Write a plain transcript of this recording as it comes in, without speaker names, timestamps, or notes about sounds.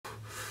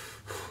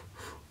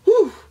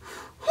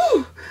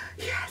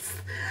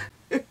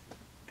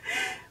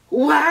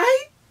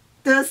Why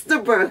does the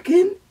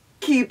Birkin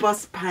keep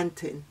us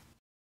panting?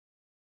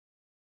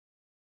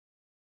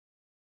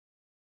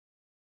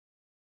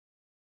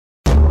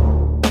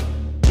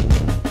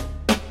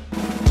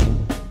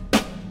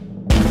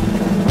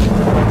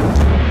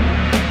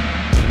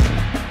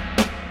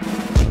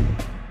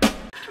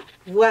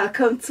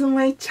 Welcome to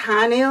my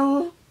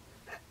channel.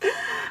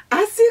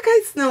 As you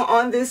guys know,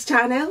 on this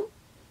channel,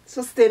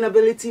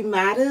 sustainability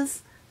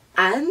matters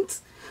and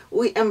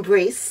we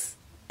embrace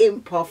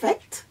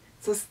imperfect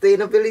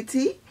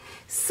sustainability.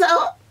 So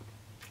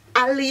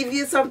I'll leave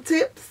you some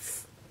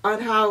tips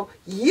on how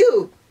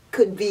you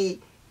could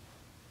be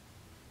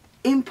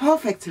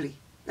imperfectly,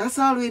 that's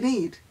all we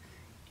need,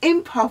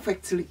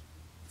 imperfectly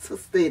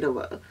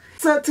sustainable.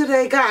 So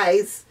today,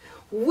 guys,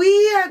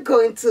 we are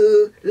going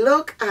to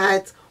look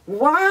at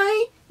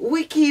why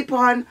we keep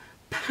on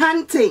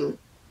panting.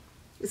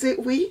 Is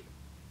it we?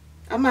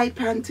 Am I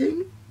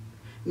panting?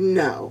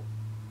 No,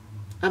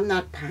 I'm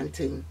not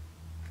panting,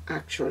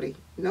 actually.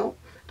 No,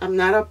 I'm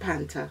not a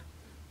panter.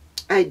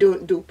 I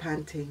don't do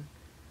panting.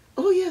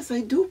 Oh yes,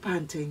 I do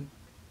panting.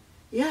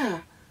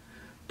 Yeah,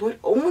 but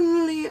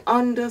only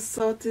under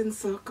certain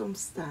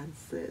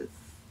circumstances.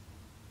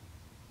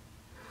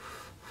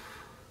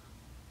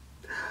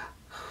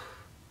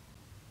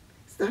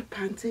 Is that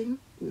panting?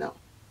 No,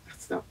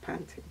 that's not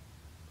panting.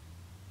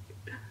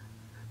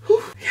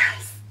 Whew,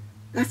 yes,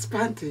 that's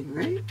panting,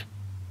 right?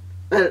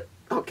 Well,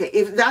 okay,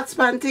 if that's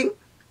panting,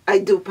 I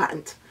do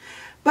pant.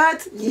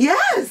 But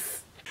yes,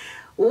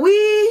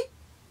 we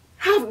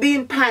have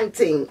been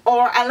panting,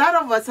 or a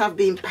lot of us have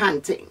been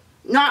panting.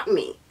 Not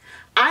me.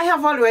 I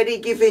have already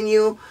given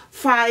you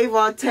 5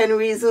 or 10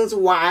 reasons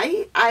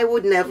why I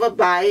would never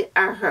buy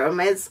a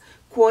Hermes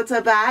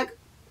quarter bag.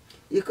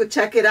 You could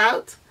check it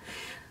out.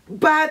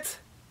 But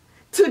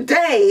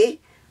today,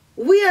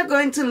 we are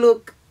going to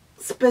look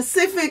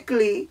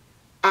specifically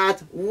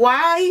at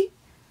why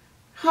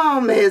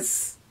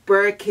Hermes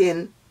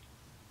Birkin,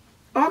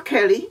 or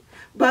Kelly,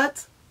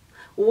 but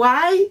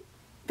why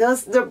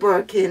does the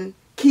Birkin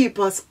keep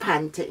us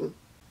panting?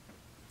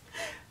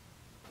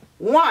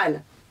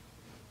 1,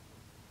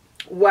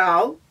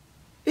 well,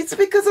 it's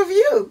because of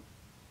you.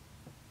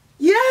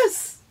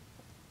 Yes,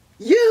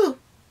 you,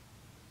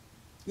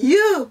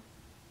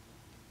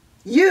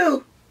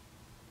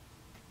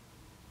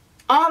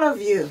 all of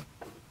you.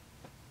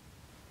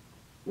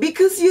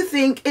 Because you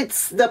think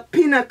it's the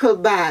pinnacle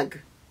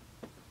bag.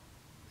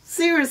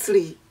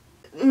 Seriously,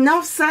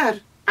 enough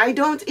said. I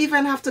don't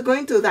even have to go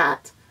into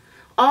that.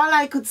 All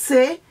I could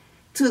say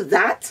to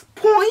that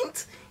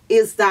point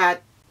is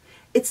that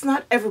it's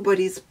not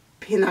everybody's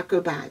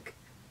pinnacle bag.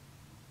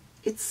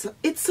 It's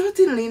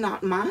certainly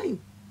not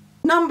mine.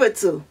 Number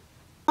 2,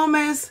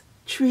 Hermes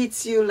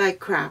treats you like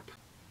crap.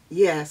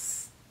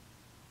 Yes,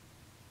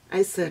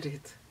 I said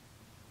it.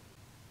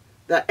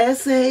 The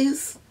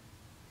essays,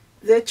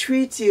 they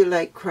treat you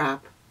like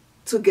crap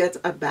to get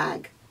a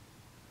bag.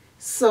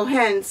 So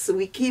hence,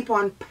 we keep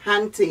on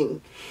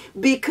panting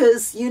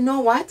because you know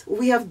what?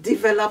 We have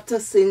developed a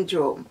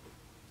syndrome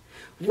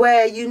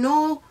where, you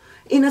know,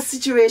 in a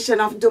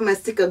situation of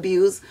domestic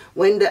abuse,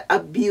 when the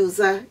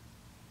abuser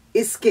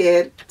is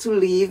scared to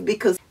leave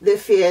because they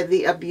fear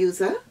the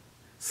abuser,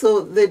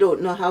 so they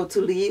don't know how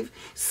to leave.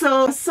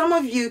 So some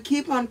of you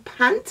keep on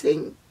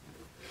panting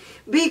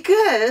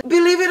because,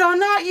 believe it or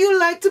not, you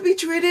like to be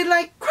treated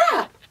like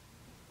crap.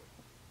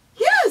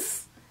 Yes,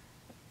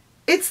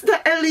 it's the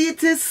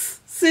elitist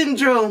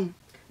syndrome,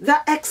 the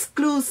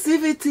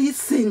exclusivity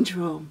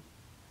syndrome,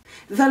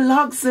 the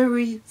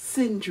luxury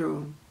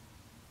syndrome.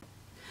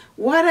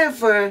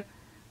 Whatever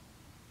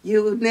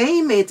you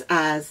name it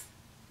as,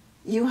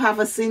 you have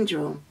a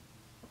syndrome.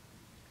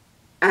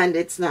 And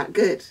it's not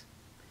good.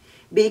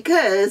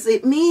 Because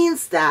it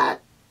means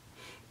that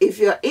if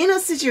you're in a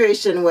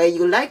situation where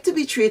you like to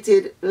be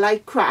treated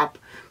like crap,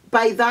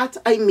 by that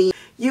I mean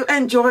you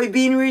enjoy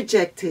being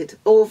rejected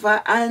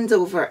over and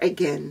over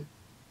again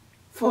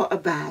for a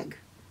bag.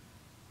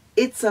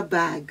 It's a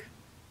bag.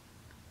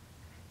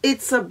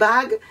 It's a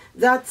bag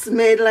that's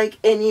made like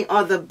any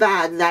other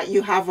bag that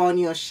you have on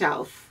your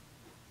shelf.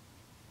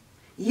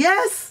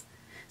 Yes,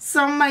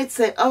 some might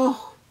say,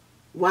 oh,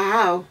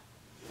 wow.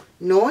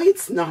 No,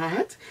 it's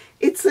not.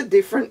 It's a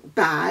different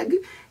bag.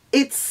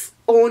 It's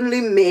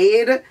only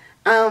made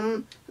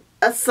a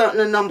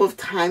certain number of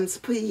times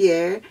per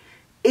year.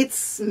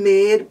 It's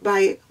made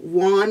by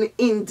one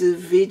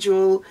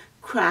individual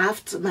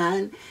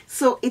craftsman.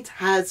 So it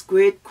has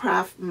great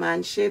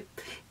craftsmanship.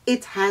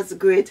 It has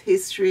great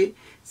history.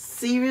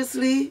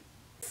 Seriously?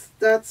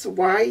 That's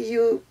why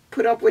you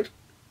put up with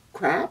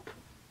crap?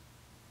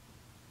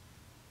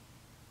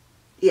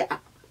 Yeah.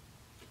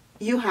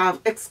 You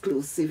have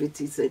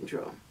exclusivity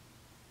syndrome.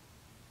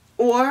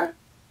 Or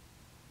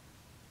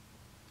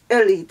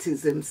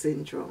elitism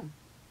syndrome.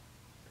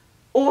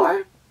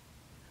 Or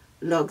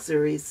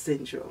luxury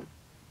syndrome.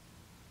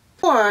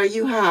 Or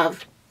you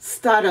have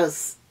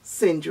status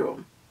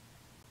syndrome.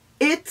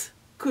 It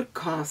could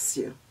cost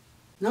you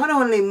not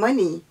only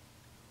money,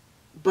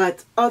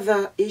 but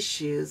other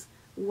issues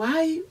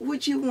Why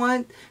would you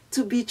want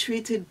to be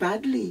treated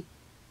badly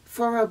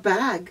for a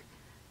bag?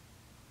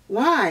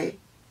 Why?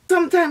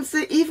 Sometimes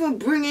they even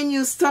bring in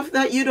you stuff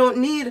that you don't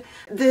need.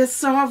 They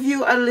serve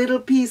you a little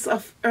piece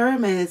of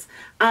Hermes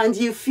and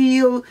you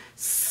feel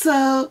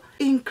so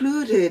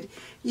included.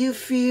 You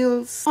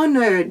feel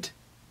honored.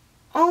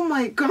 Oh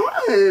my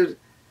God.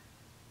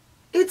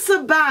 It's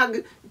a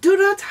bag. Do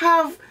not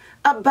have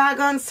a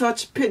bag on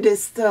such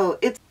pedestal.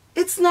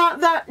 It's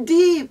not that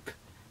deep.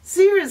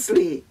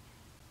 Seriously.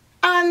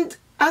 And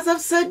as I've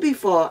said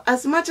before,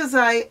 as much as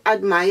I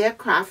admire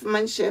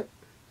craftsmanship,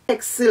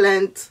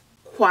 excellent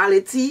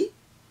quality,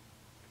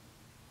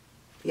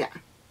 yeah,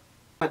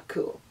 not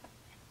cool.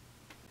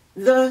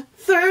 The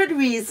third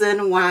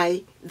reason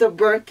why the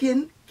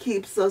Birkin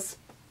keeps us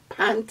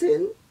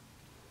panting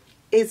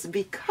is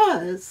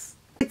because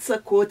it's a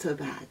quarter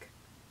bag.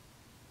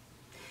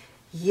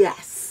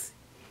 Yes.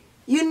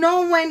 You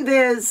know, when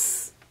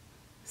there's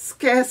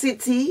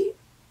scarcity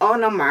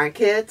on a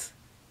market,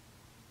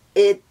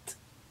 it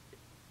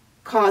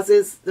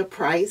causes the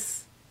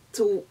price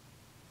to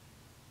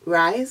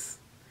rise.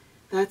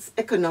 That's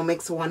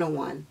economics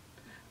 101.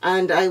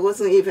 And I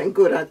wasn't even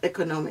good at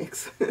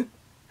economics.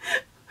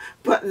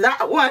 But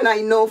that one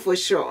I know for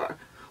sure.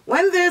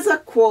 When there's a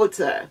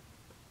quota,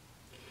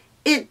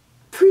 it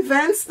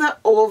prevents the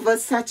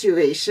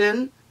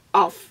oversaturation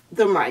of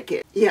the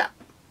market. Yeah.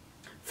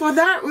 For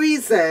that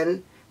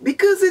reason,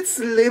 because it's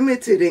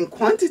limited in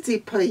quantity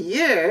per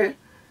year,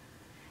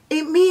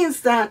 it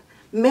means that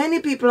many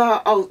people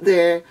are out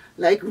there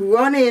like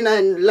running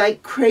and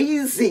like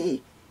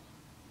crazy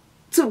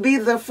to be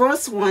the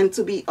first one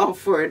to be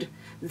offered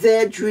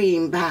their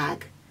dream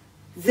bag,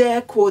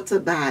 their quarter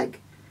bag.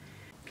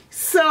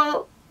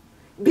 So,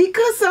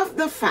 because of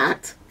the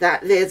fact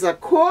that there's a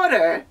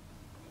quarter,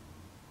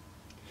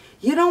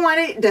 you know what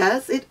it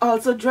does? It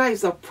also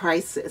drives up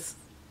prices.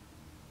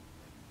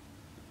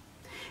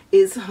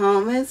 Is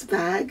Hermes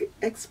bag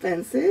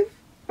expensive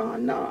or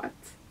not?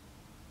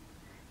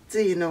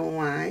 Do you know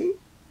why?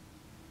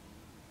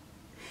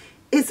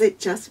 Is it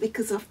just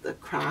because of the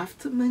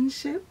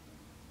craftsmanship,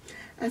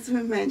 as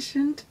we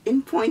mentioned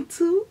in point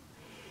 2?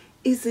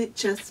 Is it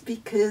just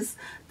because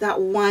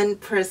that one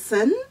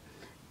person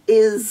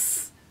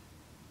is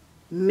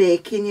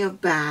making your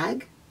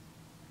bag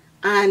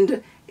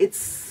and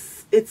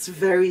it's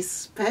very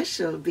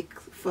special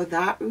for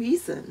that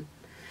reason?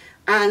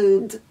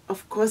 And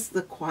of course,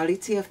 the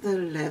quality of the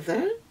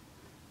leather.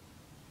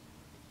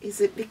 Is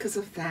it because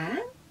of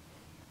that?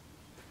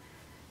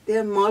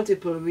 There are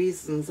multiple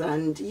reasons,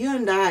 and you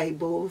and I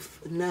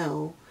both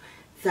know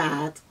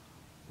that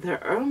the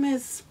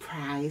Hermes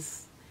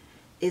price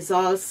is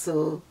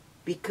also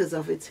because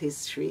of its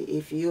history.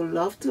 If you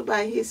love to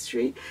buy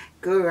history,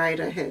 go right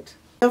ahead.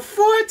 The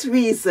fourth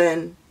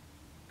reason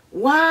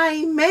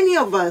why many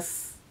of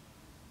us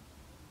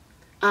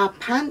are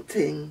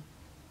panting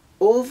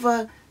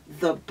over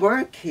the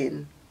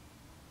Birkin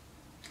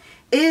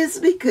is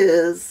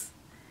because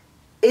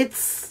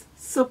it's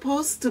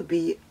supposed to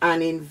be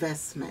an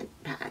investment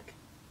bag.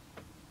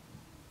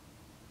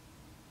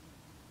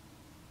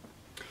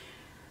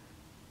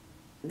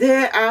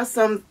 There are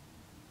some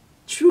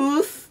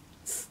truths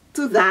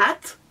to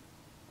that.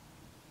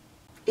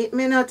 It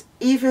may not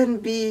even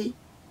be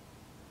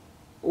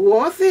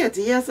worth it.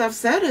 Yes, I've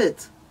said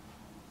it.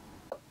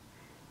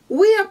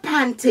 We are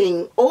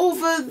panting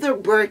over the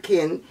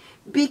Birkin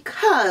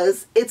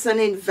because it's an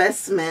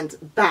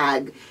investment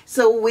bag.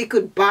 So we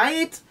could buy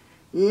it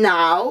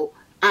now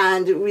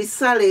and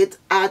resell it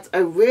at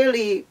a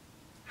really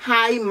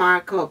high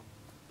markup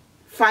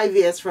 5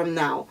 years from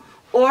now.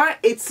 Or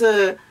it's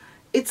a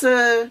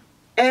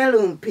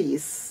heirloom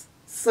piece,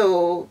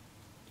 so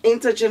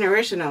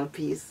intergenerational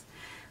piece.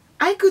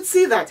 I could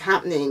see that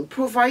happening,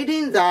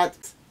 providing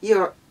that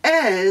your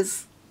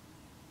heirs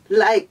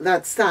like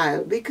that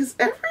style, because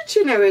every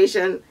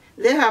generation,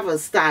 they have a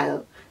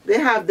style. They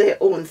have their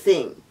own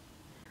thing.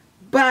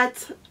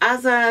 But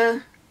as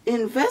an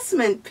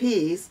investment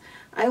piece,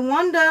 I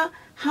wonder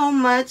how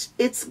much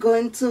it's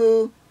going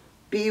to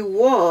be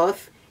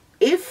worth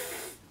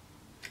if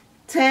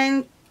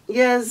 10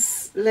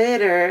 years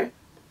later,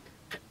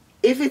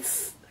 if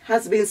it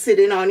has been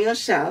sitting on your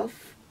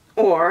shelf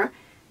or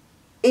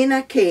in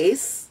a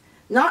case,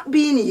 not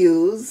being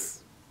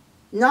used,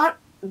 not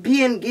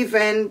being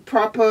given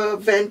proper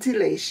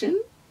ventilation,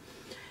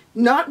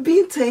 not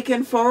being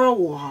taken for a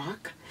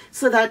walk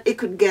so that it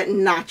could get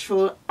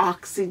natural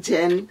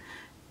oxygen,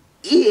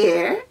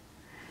 air,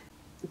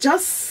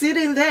 just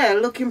sitting there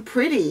looking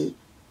pretty.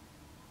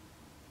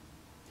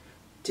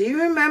 Do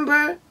you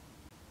remember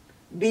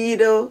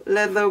beadle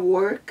leather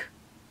work,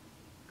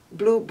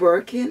 blue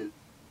Birkin?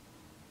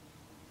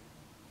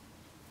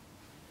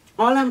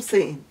 All I'm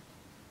saying,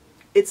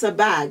 it's a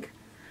bag,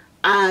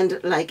 and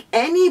like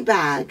any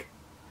bag,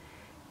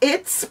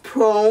 it's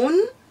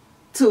prone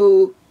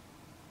to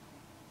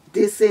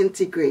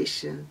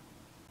disintegration.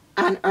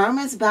 An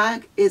Hermes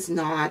bag is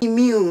not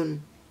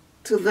immune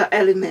to the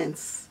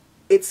elements.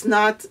 It's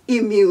not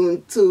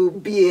immune to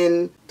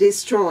being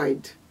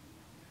destroyed.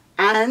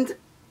 And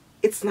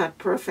it's not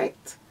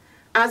perfect.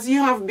 As you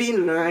have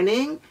been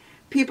learning,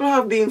 people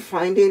have been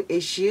finding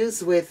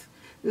issues with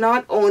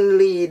not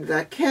only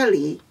the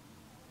Kelly,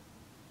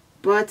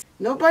 but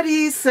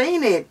nobody is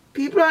saying it.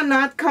 People are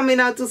not coming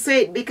out to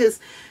say it because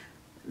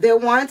they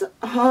want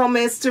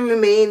Hermes to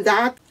remain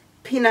that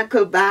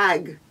pinnacle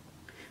bag,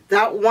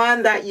 that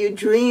one that you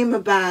dream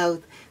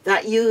about,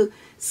 that you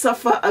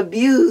suffer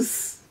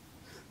abuse,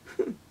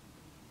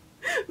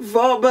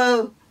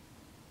 verbal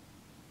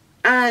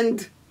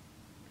and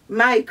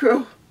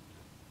micro,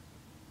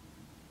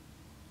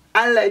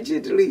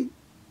 allegedly,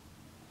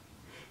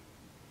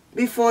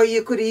 before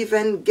you could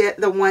even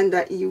get the one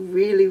that you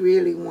really,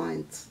 really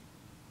want.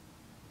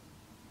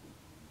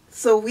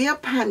 So we are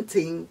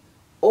panting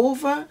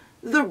over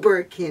the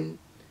Birkin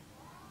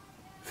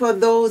for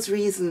those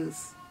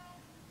reasons.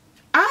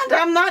 And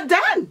I'm not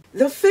done.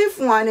 The fifth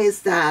one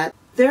is that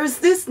there's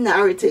this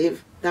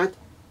narrative that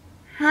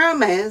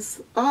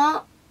Hermes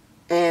or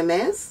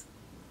Hermes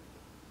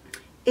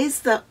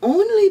is the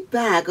only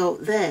bag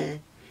out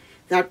there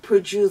that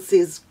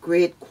produces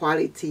great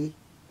quality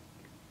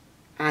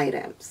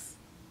items.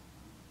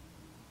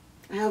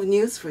 I have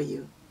news for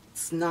you.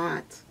 It's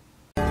not.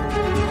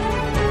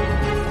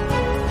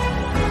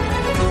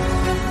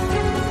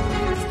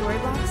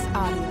 Storybox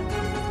Audio.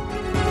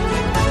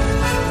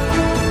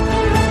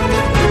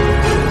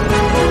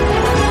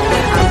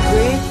 There are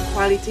great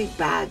quality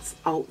bags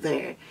out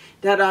there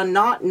that are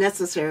not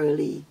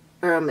necessarily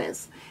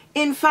Hermes.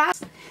 In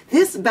fact,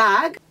 this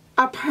bag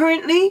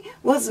apparently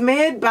was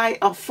made by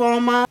a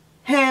former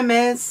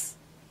Hermes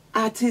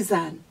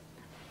artisan.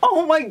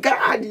 Oh my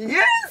God,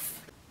 yes!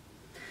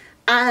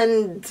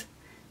 And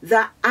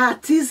the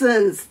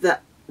artisans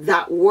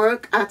that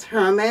work at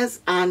Hermes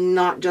are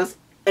not just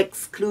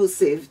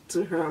exclusive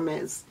to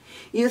Hermes.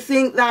 You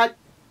think that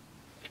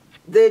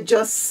they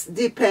just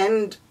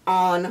depend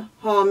on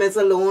Hermes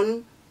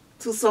alone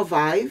to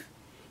survive?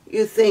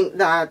 You think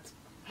that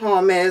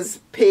Hermes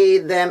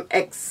paid them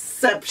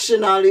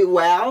exceptionally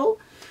well?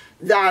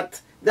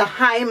 That the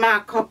high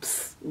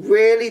markups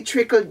really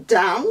trickled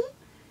down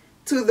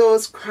to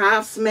those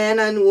craftsmen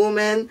and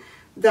women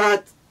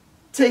that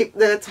take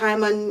their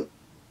time and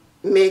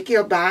make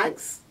your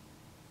bags?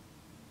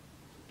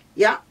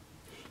 Yeah.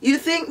 You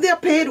think they're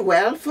paid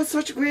well for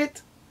such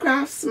great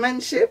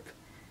craftsmanship?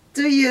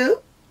 Do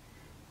you?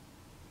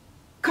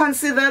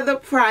 Consider the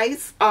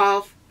price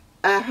of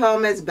a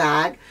Hermes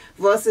bag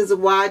versus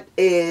what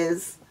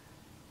is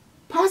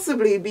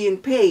possibly being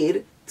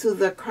paid to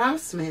the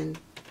craftsmen.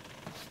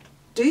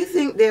 Do you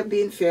think they're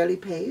being fairly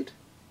paid?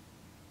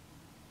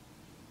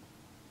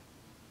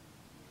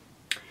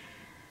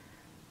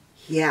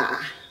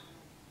 Yeah.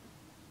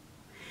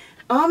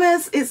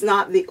 Hermes is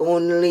not the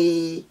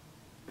only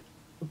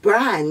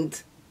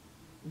brand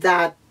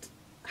that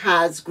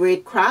has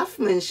great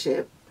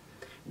craftsmanship,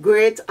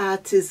 great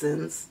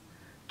artisans,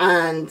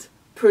 and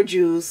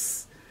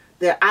produce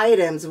their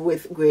items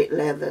with great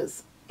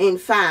leathers. In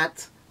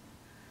fact,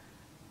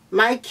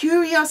 my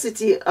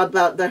curiosity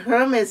about the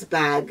Hermes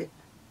bag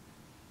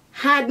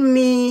had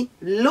me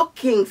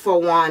looking for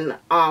one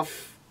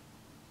of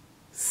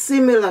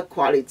similar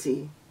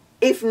quality,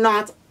 if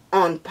not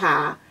on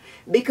par,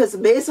 because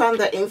based on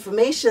the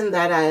information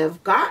that I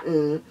have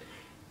gotten,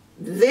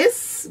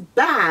 this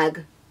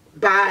bag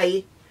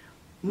by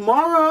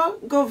Moro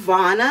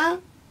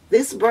Govana,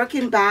 this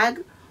Birkin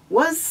bag,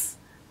 was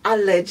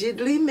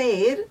allegedly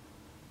made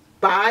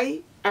by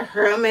a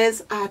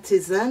Hermes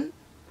artisan,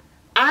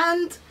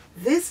 and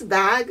this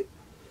bag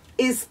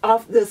is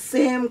of the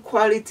same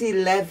quality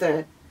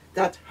leather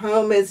that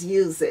Hermes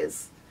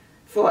uses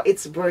for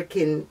its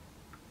Birkin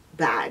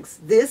bags.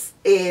 This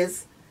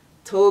is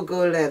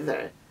Togo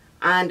leather,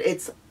 and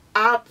it's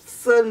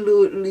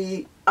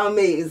absolutely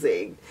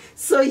amazing.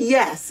 So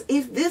yes,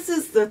 if this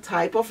is the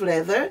type of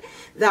leather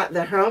that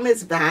the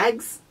Hermes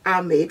bags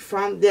are made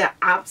from, they're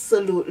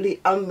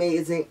absolutely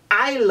amazing.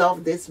 I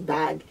love this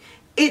bag.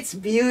 It's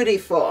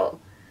beautiful.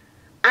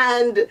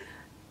 And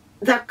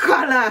the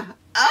color,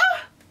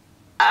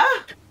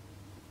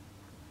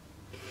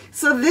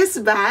 So this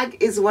bag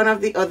is one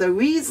of the other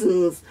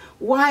reasons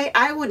why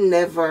I would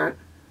never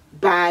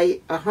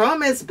buy a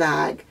Hermes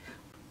bag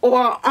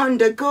or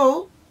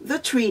undergo the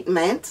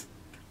treatment.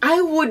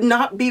 I would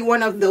not be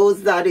one of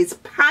those that is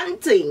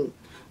panting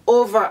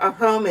over a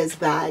Hermes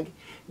bag,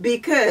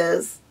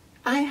 because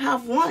I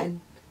have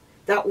one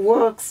that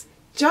works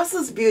just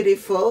as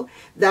beautiful,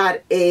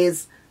 that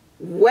is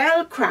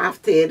well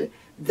crafted,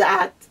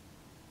 that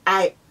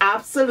I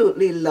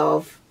absolutely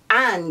love,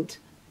 and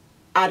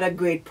at a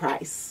great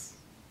price.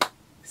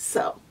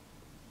 So,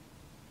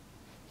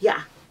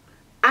 yeah,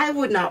 I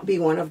would not be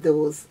one of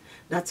those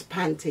that's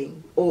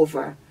panting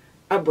over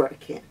a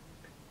Birkin.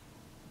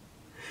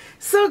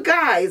 So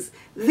guys,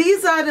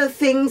 these are the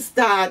things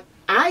that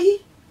I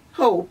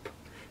hope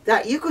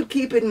that you could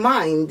keep in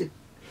mind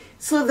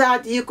so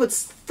that you could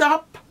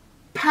stop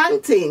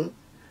panting,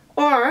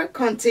 or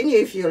continue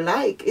if you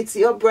like. It's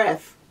your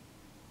breath.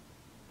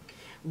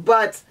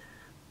 But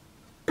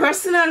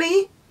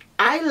personally,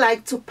 I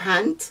like to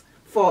pant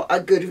for a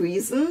good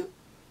reason,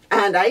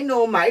 And I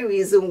know my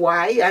reason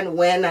why and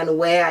when and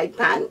where I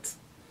pant.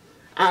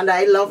 And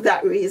I love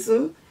that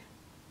reason.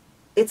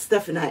 It's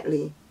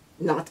definitely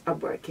not a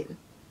Birkin.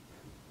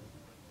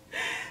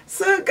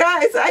 So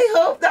guys, I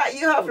hope that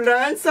you have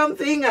learned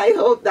something. I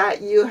hope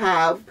that you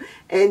have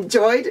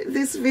enjoyed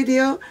this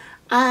video.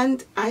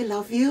 And I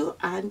love you,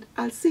 and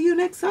I'll see you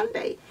next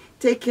Sunday.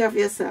 Take care of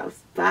yourselves.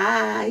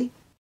 Bye.